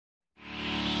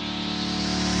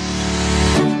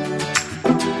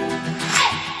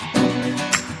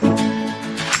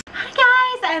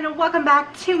welcome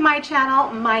back to my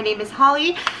channel. My name is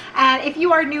Holly, and if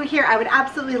you are new here, I would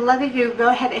absolutely love if you go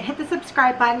ahead and hit the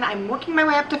subscribe button. I'm working my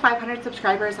way up to 500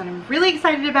 subscribers and I'm really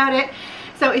excited about it.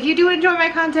 So if you do enjoy my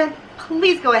content,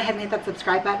 please go ahead and hit that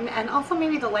subscribe button, and also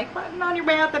maybe the like button on your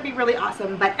way out. That'd be really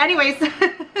awesome. But anyways,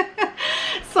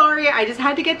 sorry, I just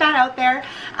had to get that out there.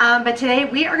 But today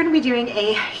we are going to be doing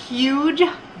a huge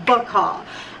book haul.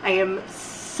 I am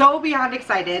so beyond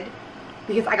excited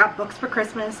because I got books for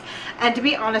Christmas, and to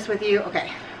be honest with you,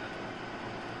 okay,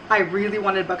 I really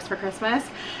wanted books for Christmas,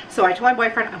 so I told my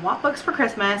boyfriend I want books for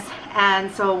Christmas.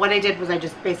 And so what I did was I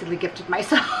just basically gifted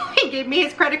myself. He gave me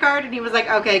his credit card and he was like,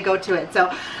 okay, go to it.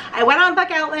 So I went on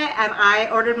Book Outlet and I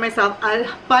ordered myself a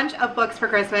bunch of books for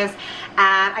Christmas,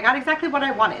 and I got exactly what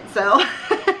I wanted, so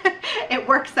it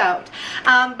works out.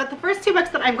 But the first two books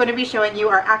that I'm going to be showing you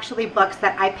are actually books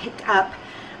that I picked up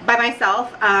by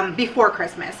myself before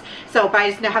Christmas. So, but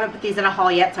I just haven't put these in a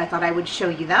haul yet, so I thought I would show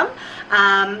you them.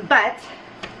 But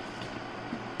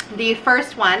the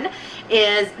first one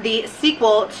is the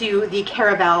sequel to the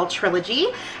Caraval trilogy,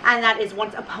 and that is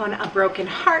Once Upon a Broken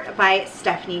Heart by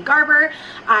Stephanie Garber.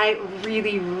 I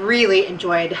really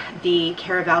enjoyed the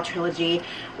Caraval trilogy.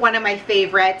 One of my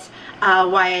favorite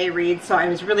YA reads, so I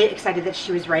was really excited that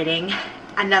she was writing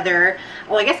another,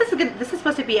 well, I guess this is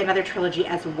supposed to be another trilogy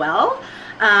as well,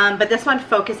 but this one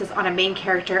focuses on a main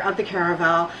character of the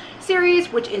Caraval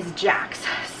series, which is Jax.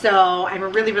 So I'm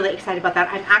really excited about that.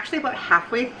 I'm actually about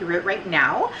halfway through it right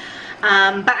now,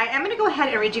 but I am going to go ahead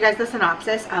and read you guys the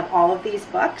synopsis of all of these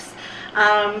books.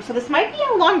 So this might be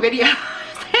a long video.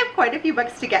 I have quite a few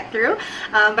books to get through,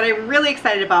 but I'm really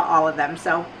excited about all of them.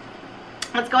 So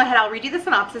let's go ahead. I'll read you the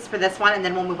synopsis for this one, and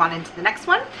then we'll move on into the next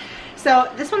one.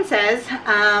 So this one says,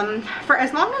 for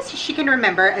as long as she can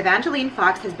remember, Evangeline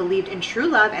Fox has believed in true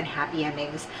love and happy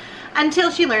endings,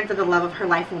 until she learns that the love of her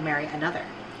life will marry another.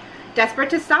 Desperate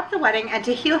to stop the wedding and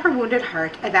to heal her wounded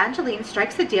heart, Evangeline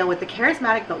strikes a deal with the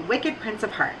charismatic but wicked Prince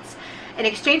of Hearts. In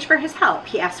exchange for his help,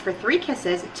 he asks for 3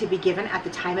 kisses to be given at the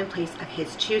time and place of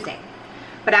his choosing.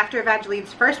 But after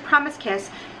Evangeline's first promised kiss,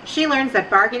 she learns that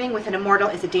bargaining with an immortal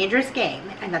is a dangerous game,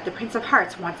 and that the Prince of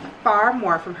Hearts wants far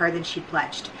more from her than she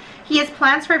pledged. He has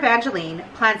plans for Evangeline,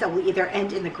 plans that will either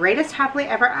end in the greatest happily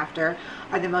ever after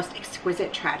or the most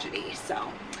exquisite tragedy.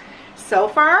 So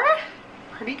far,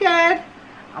 pretty good.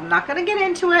 I'm not going to get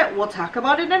into it. We'll talk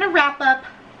about it in a wrap-up,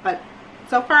 but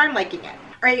so far I'm liking it.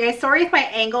 Alright guys, sorry if my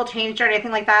angle changed or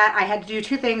anything like that. I had to do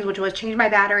 2 things, which was change my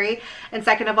battery, and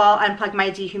second of all, unplug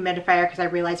my dehumidifier because I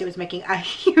realized it was making a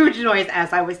huge noise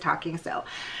as I was talking. So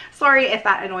sorry if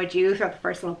that annoyed you throughout the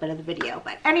first little bit of the video.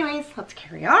 But anyways, let's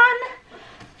carry on.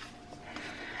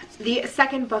 The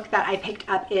second book that I picked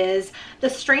up is The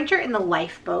Stranger in the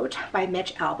Lifeboat by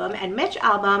Mitch Albom. And Mitch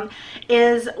Albom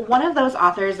is one of those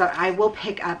authors that I will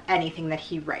pick up anything that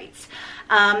he writes.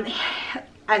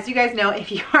 As you guys know,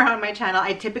 if you are on my channel,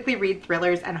 I typically read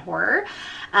thrillers and horror,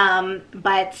 and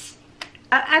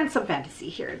some fantasy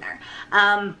here and there.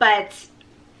 But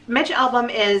Mitch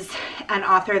Albom is an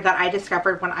author that I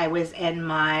discovered when I was in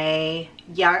my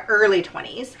early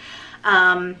 20s.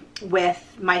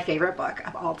 With my favorite book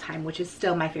of all time, which is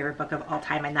still my favorite book of all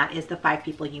time, and that is The 5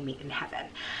 People You Meet in Heaven.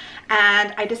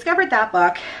 And I discovered that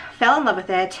book, fell in love with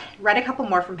it, read a couple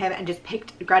more from him, and just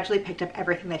gradually picked up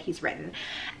everything that he's written.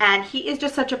 And he is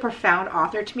just such a profound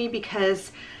author to me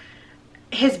because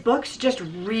his books just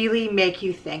really make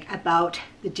you think about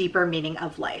the deeper meaning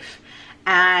of life.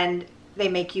 And they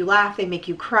make you laugh, they make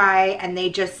you cry, and they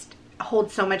just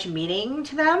hold so much meaning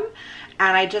to them.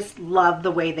 And I just love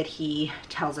the way that he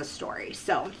tells a story.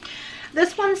 So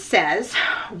this one says,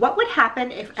 what would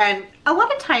happen if, and a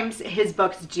lot of times his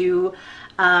books do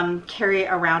carry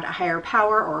around a higher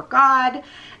power or God.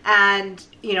 And,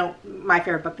 you know, my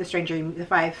favorite book, The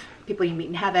 5 People You Meet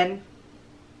in Heaven.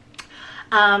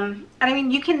 And I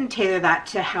mean, you can tailor that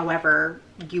to however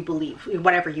you believe,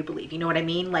 whatever you believe, you know what I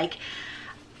mean? Like,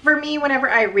 for me,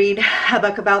 whenever I read a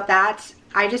book about that,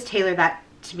 I just tailor that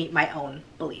to meet my own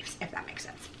beliefs, if that makes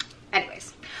sense.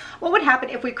 Anyways, what would happen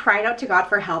if we cried out to God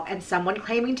for help and someone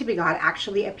claiming to be God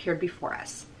actually appeared before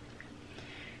us?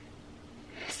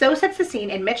 So sets the scene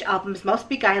in Mitch Albom's most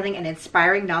beguiling and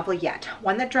inspiring novel yet,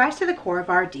 one that drives to the core of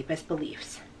our deepest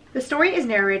beliefs. The story is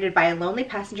narrated by a lonely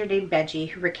passenger named Benji,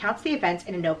 who recounts the events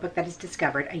in a notebook that is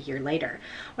discovered a year later,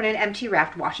 when an empty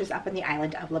raft washes up on the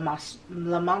island of Le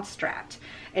Monstrat.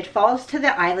 It falls to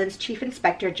the island's chief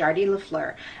inspector, Jardy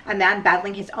Lafleur, a man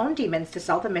battling his own demons to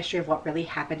solve the mystery of what really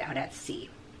happened out at sea.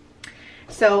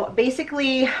 So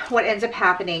basically what ends up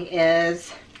happening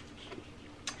is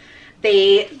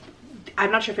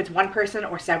I'm not sure if it's one person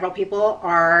or several people,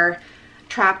 are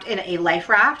trapped in a life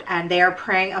raft, and they are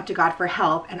praying out to God for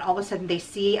help, and all of a sudden they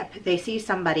see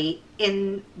somebody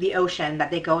in the ocean that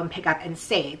they go and pick up and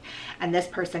save, and this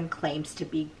person claims to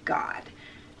be God.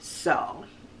 So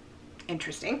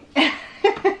interesting.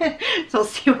 So we'll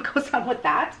see what goes on with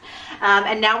that.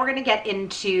 And now we're going to get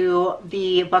into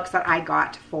the books that I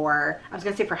got for, I was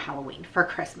going to say for Halloween, for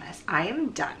Christmas. I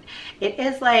am done. It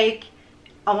is like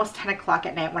almost 10 o'clock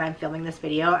at night when I'm filming this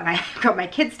video, and I've got my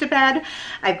kids to bed.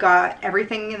 I've got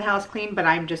everything in the house clean, but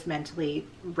I'm just mentally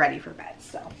ready for bed,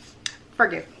 so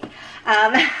forgive me.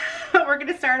 We're going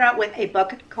to start out with a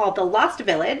book called The Lost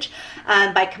Village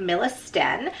by Camilla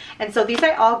Sten. And so these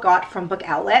I all got from Book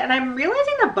Outlet, and I'm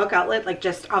realizing that Book Outlet like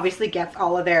just obviously gets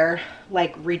all of their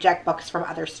like reject books from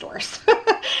other stores.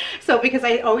 So because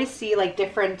I always see like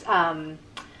different,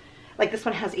 like this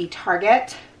one has a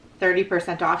Target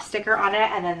 30% off sticker on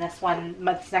it, and then this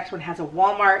next one has a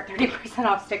Walmart 30%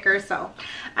 off sticker. So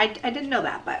I didn't know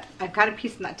that, but I'm kind of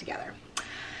piecing that together.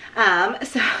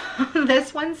 So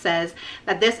this one says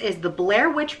that this is the Blair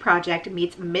Witch Project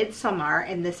meets Midsommar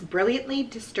in this brilliantly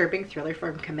disturbing thriller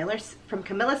from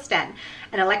Camilla Sten,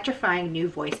 an electrifying new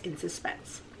voice in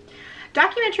suspense.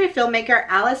 Documentary filmmaker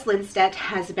Alice Lindstedt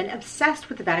has been obsessed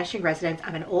with the vanishing residents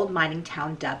of an old mining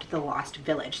town dubbed the Lost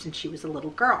Village since she was a little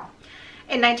girl.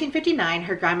 In 1959,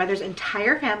 her grandmother's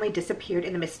entire family disappeared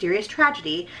in a mysterious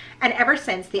tragedy, and ever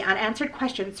since, the unanswered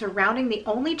questions surrounding the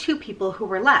only two people who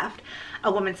were left,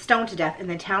 a woman stoned to death in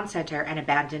the town center and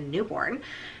abandoned newborn,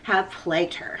 have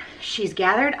plagued her. She's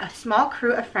gathered a small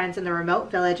crew of friends in the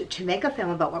remote village to make a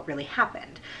film about what really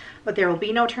happened, but there will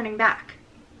be no turning back.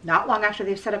 Not long after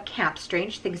they've set up camp,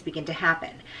 strange things begin to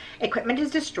happen. Equipment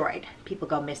is destroyed, people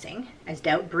go missing, as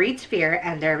doubt breeds fear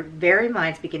and their very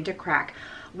minds begin to crack.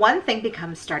 One thing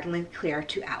becomes startlingly clear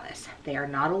to Alice. They are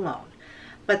not alone,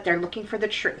 but they're looking for the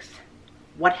truth.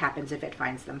 What happens if it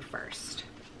finds them first?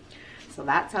 So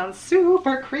that sounds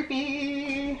super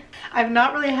creepy. I've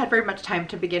not really had very much time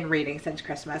to begin reading since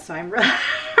Christmas, so I'm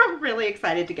really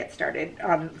excited to get started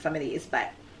on some of these.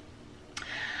 But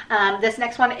this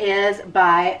next one is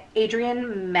by Adriana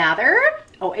Mather,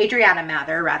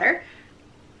 rather.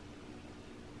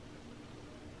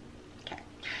 Okay.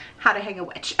 How to Hang a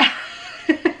Witch.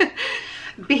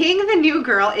 Being the new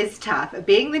girl is tough.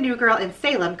 Being the new girl in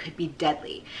Salem could be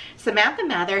deadly. Samantha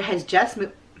Mather has just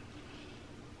moved.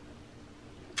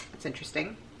 That's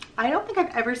interesting. I don't think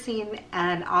I've ever seen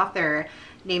an author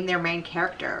name their main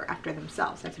character after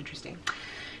themselves. That's interesting.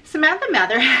 Samantha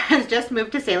Mather has just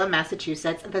moved to Salem,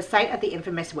 Massachusetts, the site of the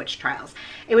infamous witch trials.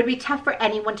 It would be tough for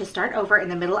anyone to start over in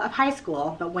the middle of high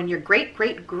school, but when your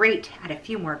great-great-great, add a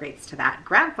few more greats to that,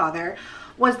 grandfather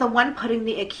was the one putting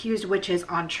the accused witches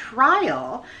on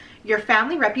trial, your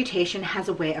family reputation has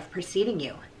a way of preceding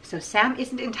you. So Sam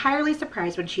isn't entirely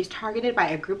surprised when she's targeted by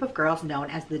a group of girls known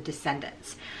as the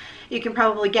Descendants. You can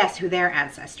probably guess who their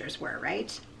ancestors were,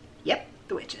 right? Yep,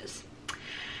 the witches.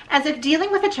 As if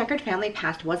dealing with a checkered family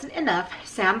past wasn't enough,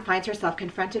 Sam finds herself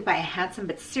confronted by a handsome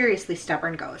but seriously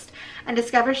stubborn ghost and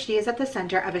discovers she is at the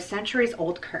center of a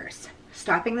centuries-old curse.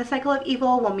 Stopping the cycle of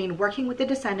evil will mean working with the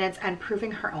Descendants and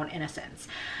proving her own innocence.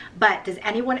 But does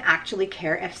anyone actually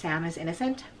care if Sam is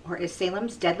innocent, or is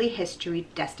Salem's deadly history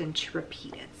destined to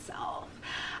repeat itself?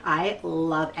 I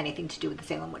love anything to do with the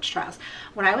Salem witch trials.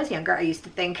 When I was younger, I used to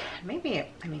think, maybe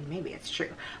it's true,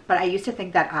 but I used to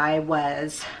think that I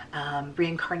was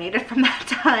reincarnated from that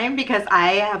time, because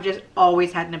I have just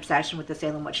always had an obsession with the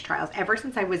Salem witch trials ever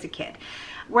since I was a kid.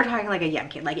 We're talking like a young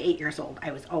kid, like 8 years old.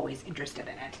 I was always interested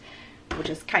in it,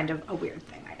 which is kind of a weird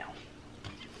thing, I know.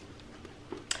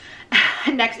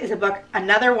 Next is a book,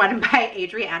 another one by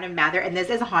Adriana Mather, and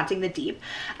this is Haunting the Deep.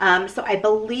 So I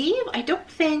believe, I don't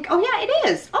think, oh yeah, it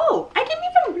is. Oh, I didn't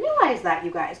even realize that,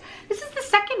 you guys. This is the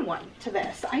second one to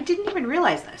this. I didn't even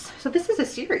realize this. So this is a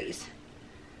series.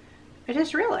 I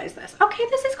just realized this. Okay,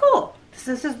 this is cool.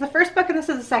 This is the first book and this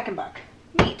is the second book.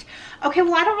 Neat. Okay,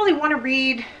 well, I don't really want to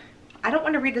read, I don't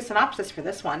want to read the synopsis for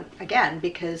this one again,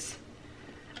 because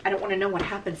I don't want to know what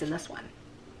happens in this one.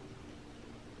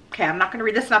 Okay, I'm not going to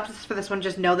read the synopsis for this one.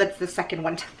 Just know that's the second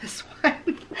one to this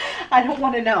one. I don't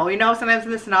want to know. You know, sometimes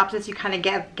in the synopsis you kind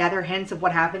of gather hints of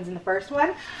what happens in the first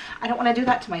one. I don't want to do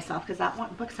that to myself because that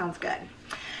one book sounds good.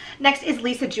 Next is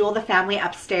Lisa Jewell, The Family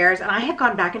Upstairs. And I have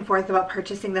gone back and forth about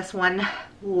purchasing this one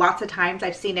lots of times.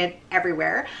 I've seen it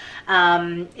everywhere.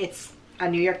 It's a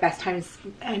New York Times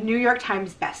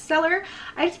bestseller.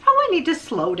 I just probably need to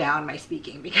slow down my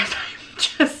speaking because I'm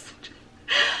just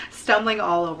stumbling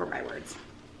all over my words.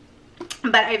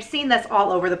 But I've seen this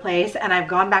all over the place, and I've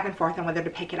gone back and forth on whether to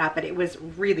pick it up, but it was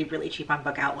really, really cheap on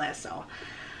Book Outlet, so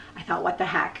I thought, what the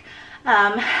heck?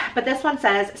 But this one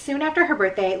says, soon after her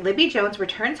birthday, Libby Jones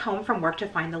returns home from work to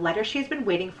find the letter she's been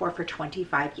waiting for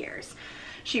 25 years.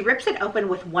 She rips it open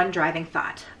with one driving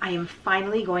thought: I am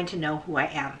finally going to know who I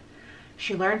am.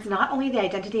 She learns not only the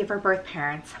identity of her birth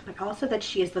parents, but also that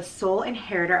she is the sole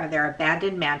inheritor of their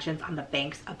abandoned mansions on the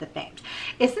banks of the Thames.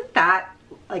 Isn't that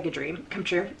like a dream come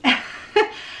true?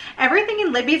 Everything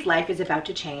in Libby's life is about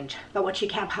to change, but what she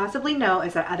can't possibly know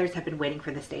is that others have been waiting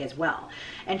for this day as well,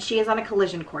 and she is on a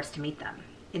collision course to meet them.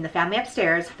 In The Family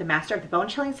Upstairs, the master of the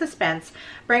bone-chilling suspense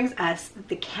brings us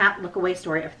the can't-look-away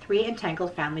story of 3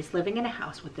 entangled families living in a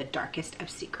house with the darkest of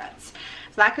secrets.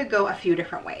 So that could go a few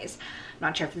different ways. I'm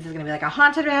not sure if this is going to be like a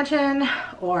haunted mansion,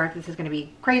 or if this is going to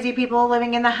be crazy people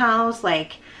living in the house.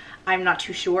 Like, I'm not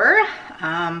too sure,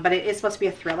 but it is supposed to be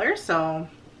a thriller, so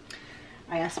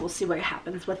I guess we'll see what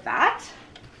happens with that.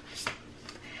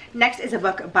 Next is a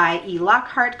book by E.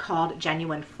 Lockhart called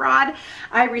Genuine Fraud.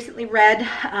 I recently read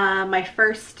my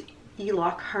first E.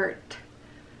 Lockhart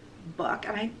book,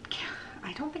 and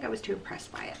I don't think I was too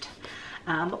impressed by it,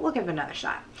 but we'll give it another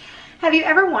shot. Have you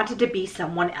ever wanted to be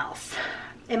someone else?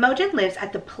 Imogen lives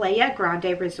at the Playa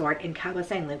Grande Resort in Cabo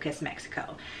San Lucas,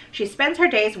 Mexico. She spends her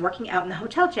days working out in the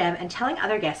hotel gym and telling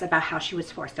other guests about how she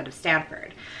was forced out of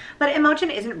Stanford. But Imogen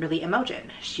isn't really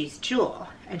Imogen. She's Jewel,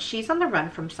 and she's on the run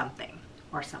from something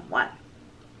or someone.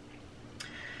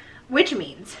 Which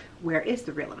means, where is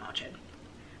the real Imogen?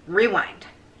 Rewind.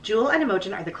 Jewel and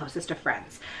Imogen are the closest of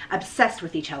friends, obsessed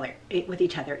with each other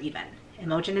even.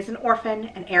 Imogen is an orphan,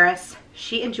 an heiress.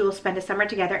 She and Jewel spend a summer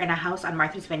together in a house on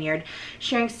Martha's Vineyard,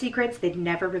 sharing secrets they'd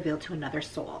never revealed to another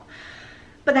soul.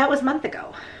 But that was months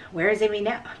ago. Where is Amy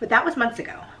now? But that was months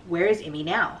ago. Where is Amy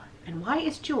now? And why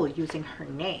is Jewel using her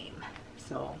name?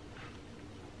 So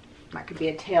that could be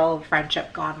a tale of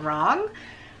friendship gone wrong.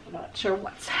 I'm not sure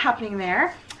what's happening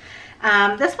there.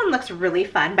 This one looks really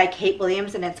fun, by Kate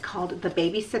Williams, and it's called The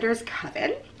Babysitter's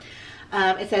Coven.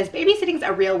 It says, babysitting's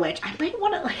a real witch. I might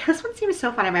want to, like, this one seems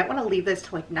so fun. I might want to leave this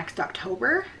to like next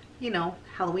October, you know,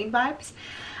 Halloween vibes.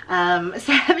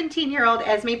 17-year-old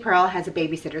Esme Pearl has a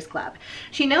babysitter's club.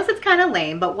 She knows it's kind of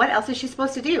lame, but what else is she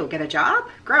supposed to do? Get a job?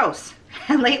 Gross.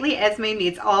 And lately Esme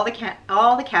needs all the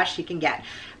cash she can get,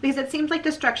 because it seems like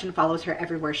destruction follows her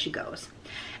everywhere she goes.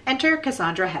 Enter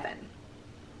Cassandra Heaven.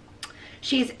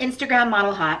 She's Instagram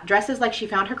model hot, dresses like she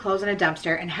found her clothes in a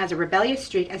dumpster, and has a rebellious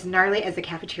streak as gnarly as the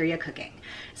cafeteria cooking.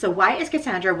 So why is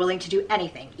Cassandra willing to do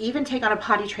anything, even take on a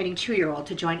potty training 2-year-old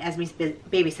to join Esme's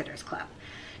babysitter's club?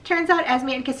 Turns out Esme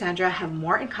and Cassandra have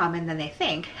more in common than they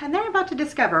think, and they're about to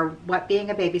discover what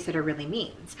being a babysitter really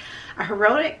means. A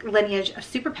heroic lineage of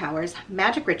superpowers,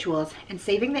 magic rituals, and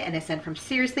saving the innocent from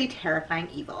seriously terrifying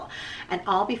evil, and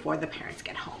all before the parents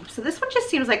get home. So this one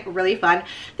just seems like really fun.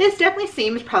 This definitely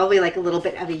seems probably like a little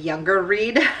bit of a younger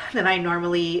read than I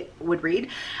normally would read.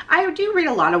 I do read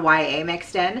a lot of YA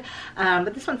mixed in,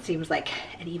 but this one seems like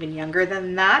an even younger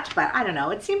than that, but I don't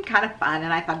know, it seemed kind of fun,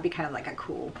 and I thought it'd be kind of like a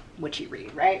cool witchy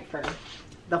read, right, for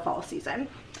the fall season.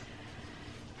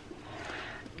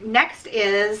 Next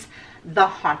is The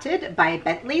Haunted by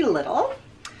Bentley Little.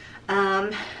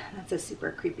 That's a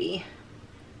super creepy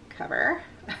cover.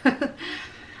 It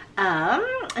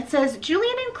says,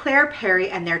 Julian and Claire Perry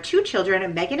and their 2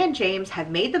 children, Megan and James, have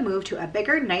made the move to a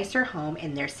bigger, nicer home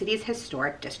in their city's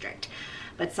historic district.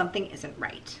 But something isn't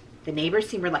right. The neighbors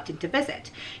seem reluctant to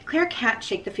visit. Claire can't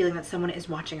shake the feeling that someone is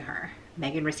watching her.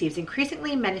 Megan receives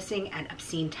increasingly menacing and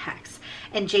obscene texts,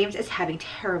 and James is having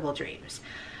terrible dreams.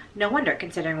 No wonder,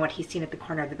 considering what he's seen at the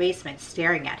corner of the basement,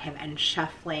 staring at him and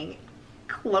shuffling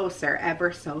closer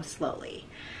ever so slowly.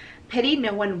 Pity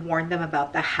no one warned them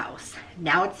about the house.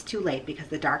 Now it's too late, because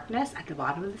the darkness at the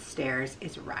bottom of the stairs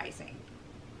is rising.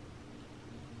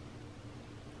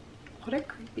 What a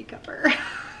creepy cover.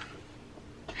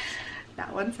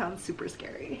 That one sounds super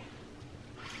scary.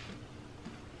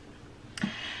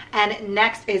 And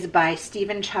next is by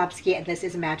Stephen Chbosky, and this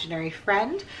is Imaginary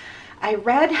Friend. I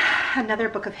read another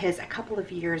book of his a couple of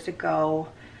years ago.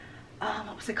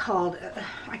 What was it called?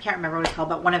 I can't remember what it's called,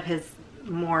 but one of his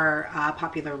more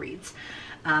popular reads.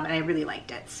 And I really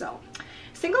liked it. So,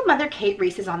 single mother Kate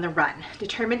Reese is on the run,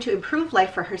 determined to improve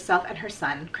life for herself and her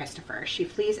son, Christopher. She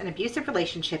flees an abusive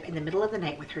relationship in the middle of the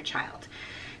night with her child.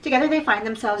 Together they find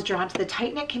themselves drawn to the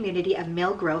tight-knit community of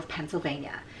Mill Grove,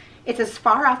 Pennsylvania. It's as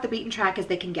far off the beaten track as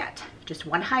they can get. Just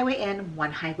one highway in,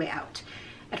 one highway out.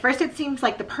 At first it seems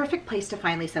like the perfect place to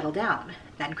finally settle down.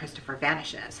 Then Christopher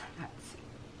vanishes. That's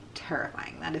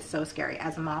terrifying. That is so scary.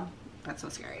 As a mom, that's so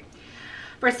scary.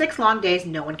 For 6 long days,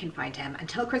 no one can find him,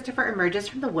 until Christopher emerges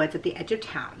from the woods at the edge of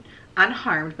town,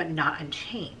 unharmed but not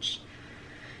unchanged.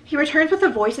 He returns with a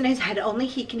voice in his head only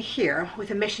he can hear, with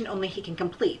a mission only he can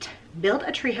complete. Build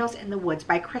a treehouse in the woods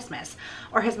by Christmas,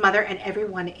 or his mother and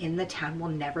everyone in the town will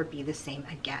never be the same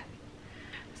again.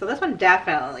 So this one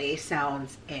definitely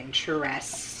sounds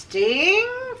interesting,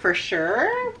 for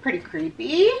sure. Pretty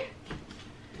creepy.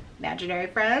 Imaginary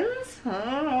friends.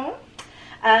 I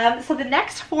don't know. So the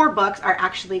next 4 books are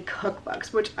actually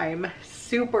cookbooks, which I'm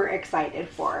super excited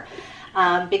for.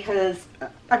 Because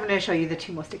I'm going to show you the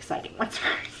 2 most exciting ones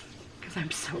first, because I'm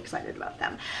so excited about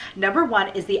them. Number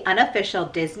 1 is the unofficial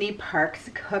Disney Parks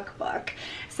cookbook.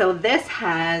 So this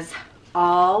has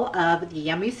all of the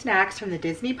yummy snacks from the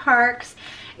Disney parks.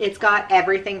 It's got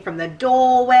everything from the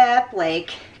Dole Whip,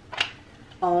 like,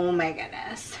 oh my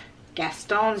goodness,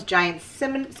 Gaston's giant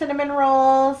cinnamon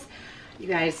rolls. You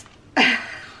guys,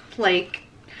 like,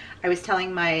 I was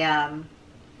telling my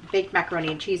baked macaroni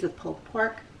and cheese with pulled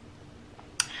pork.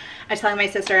 I was telling my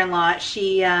sister-in-law,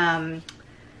 she,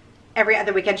 every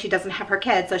other weekend she doesn't have her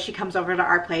kids, so she comes over to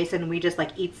our place and we just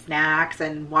like eat snacks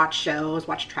and watch shows,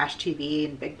 watch trash TV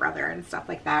and Big Brother and stuff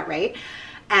like that, right?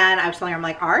 And I was telling her, I'm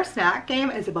like, our snack game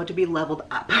is about to be leveled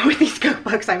up with these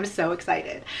cookbooks. I'm so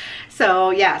excited.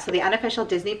 So yeah, so the unofficial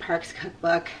Disney Parks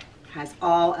cookbook has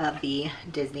all of the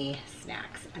Disney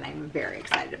snacks, and I'm very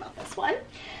excited about this one.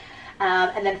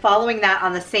 And then following that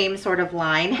on the same sort of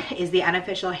line is the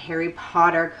unofficial Harry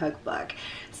Potter cookbook.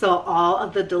 So all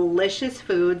of the delicious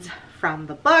foods from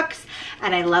the books.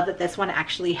 And I love that this one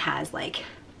actually has like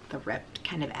the ripped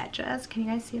kind of edges. Can you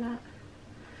guys see that?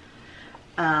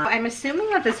 I'm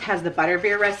assuming that this has the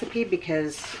butterbeer recipe,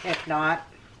 because if not,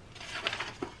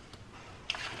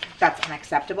 that's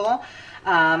unacceptable.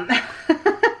 But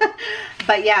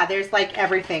yeah, there's like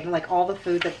everything, like all the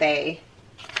food that they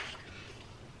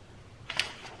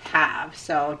have.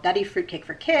 So nutty fruitcake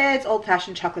for kids,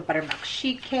 old-fashioned chocolate buttermilk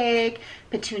sheet cake,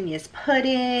 petunias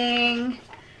pudding.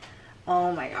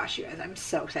 Oh my gosh, you guys, I'm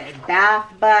so excited.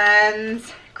 Bath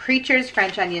buns, Creatures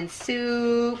French onion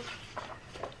soup.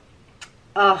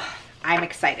 Oh, I'm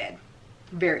excited.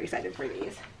 Very excited for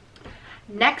these.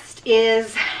 Next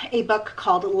is a book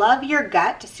called Love Your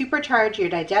Gut to Supercharge Your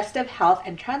Digestive Health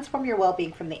and Transform Your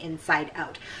Well-Being from the Inside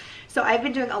Out. So I've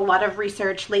been doing a lot of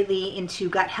research lately into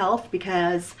gut health,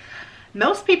 because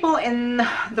most people in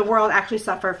the world actually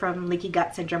suffer from leaky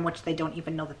gut syndrome, which they don't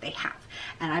even know that they have.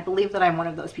 And I believe that I'm one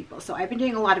of those people. So I've been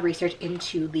doing a lot of research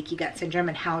into leaky gut syndrome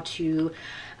and how to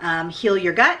heal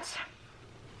your gut.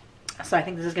 So I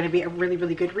think this is going to be a really,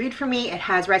 really good read for me. It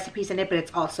has recipes in it, but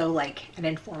it's also like an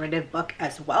informative book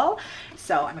as well.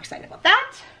 So I'm excited about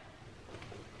that.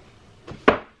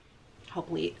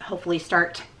 Hopefully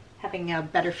start having a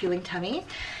better feeling tummy.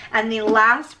 And the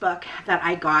last book that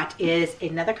I got is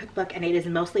another cookbook, and it is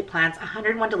Mostly Plants,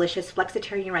 101 Delicious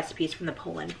Flexitarian Recipes from the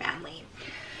Poland Family.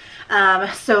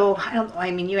 So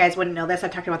I mean, you guys wouldn't know this.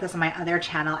 I've talked about this on my other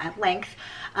channel at length.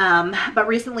 But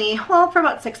recently, well, for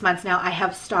about 6 months now, I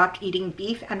have stopped eating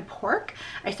beef and pork.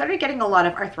 I started getting a lot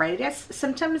of arthritis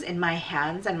symptoms in my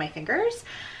hands and my fingers.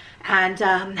 And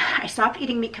I stopped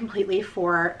eating meat completely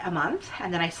for a month,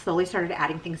 and then I slowly started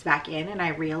adding things back in, and I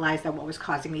realized that what was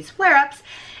causing these flare-ups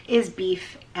is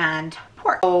beef and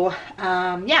pork. So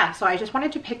yeah, so I just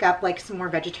wanted to pick up like some more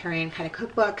vegetarian kind of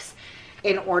cookbooks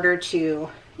in order to,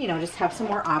 you know, just have some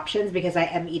more options, because I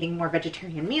am eating more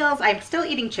vegetarian meals. I'm still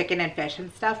eating chicken and fish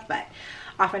and stuff, but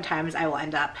oftentimes I will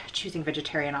end up choosing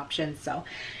vegetarian options. So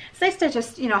it's nice to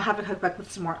just, you know, have a cookbook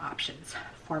with some more options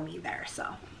for me there. So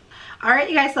all right,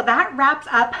 you guys, so that wraps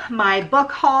up my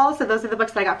book haul. So those are the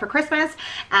books that I got for Christmas,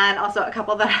 and also a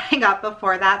couple that I got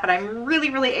before that, but I'm really,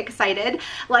 really excited.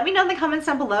 Let me know in the comments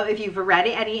down below if you've read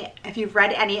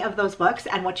any of those books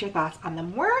and what your thoughts on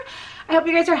them were. I hope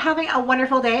you guys are having a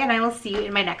wonderful day, and I will see you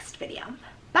in my next video.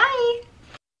 Bye.